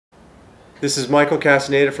This is Michael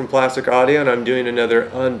Castaneda from Plastic Audio, and I'm doing another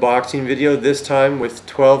unboxing video, this time with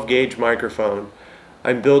 12 gauge microphone.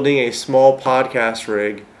 I'm building a small podcast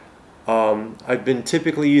rig. I've been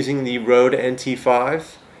typically using the Rode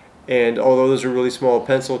NT5, and although those are really small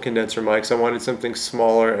pencil condenser mics, I wanted something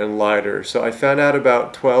smaller and lighter. So I found out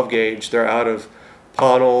about 12 gauge. They're out of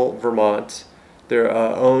Pownell, Vermont. They're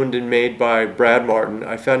owned and made by Brad Martin.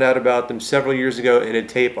 I found out about them several years ago in a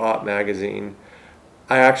Tape Op magazine.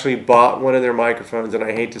 I actually bought one of their microphones, and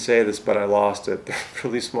I hate to say this, but I lost it. They're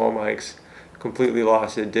really small mics. Completely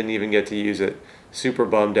lost it. Didn't even get to use it. Super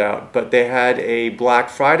bummed out. But they had a Black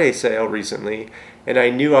Friday sale recently, and I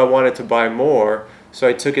knew I wanted to buy more, so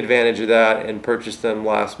I took advantage of that and purchased them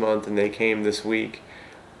last month, and they came this week.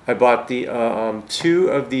 I bought the two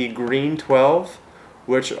of the Green12,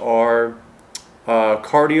 which are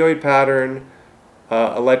cardioid pattern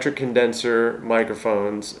electric condenser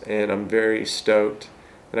microphones, and I'm very stoked,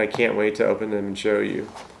 and I can't wait to open them and show you.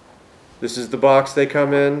 This is the box they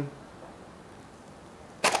come in.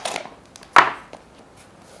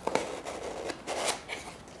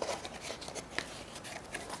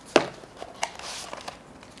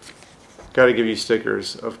 Got to give you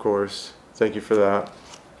stickers, of course. Thank you for that.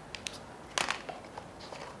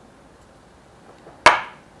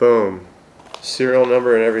 Boom. Serial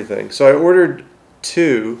number and everything. So I ordered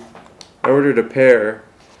two. I ordered a pair,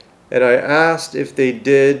 and I asked if they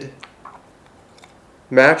did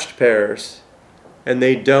matched pairs, and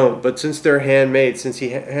they don't. But since they're handmade, since he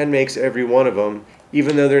hand makes every one of them,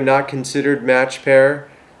 even though they're not considered match pair,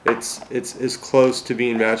 it's as close to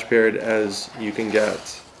being match paired as you can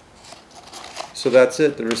get. So that's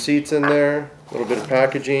it. The receipt's in there, a little bit of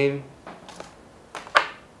packaging.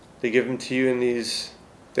 They give them to you in these,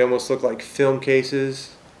 they almost look like film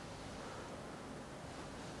cases.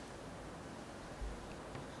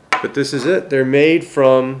 But this is it. They're made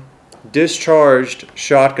from discharged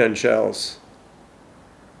shotgun shells.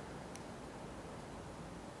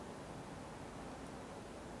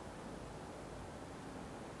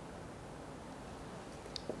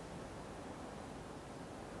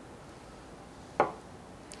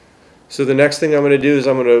 So the next thing I'm going to do is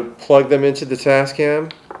I'm going to plug them into the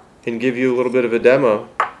Tascam and give you a little bit of a demo.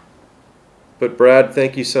 But Brad,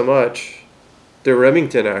 thank you so much. They're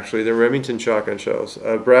Remington, actually. They're Remington shotgun shells.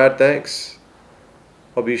 Brad, thanks.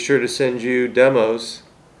 I'll be sure to send you demos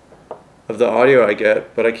of the audio I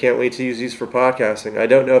get, but I can't wait to use these for podcasting. I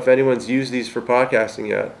don't know if anyone's used these for podcasting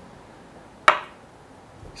yet,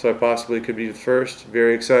 so I possibly could be the first.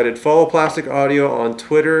 Very excited. Follow Plastic Audio on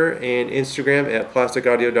Twitter and Instagram at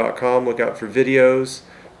plasticaudio.com. Look out for videos.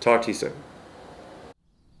 Talk to you soon.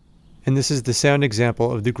 And this is the sound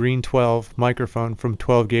example of the Green12 microphone from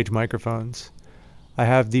 12 gauge microphones. I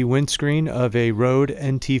have the windscreen of a Rode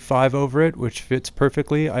NT5 over it, which fits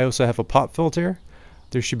perfectly. I also have a pop filter.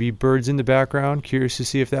 There should be birds in the background. Curious to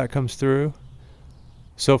see if that comes through.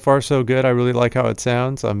 So far so good. I really like how it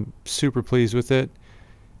sounds. I'm super pleased with it.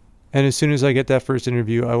 And as soon as I get that first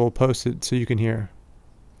interview, I will post it so you can hear.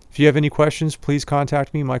 If you have any questions, please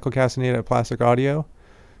contact me, Michael Castaneda at Plastic Audio.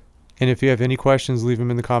 And if you have any questions, leave them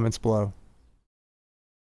in the comments below.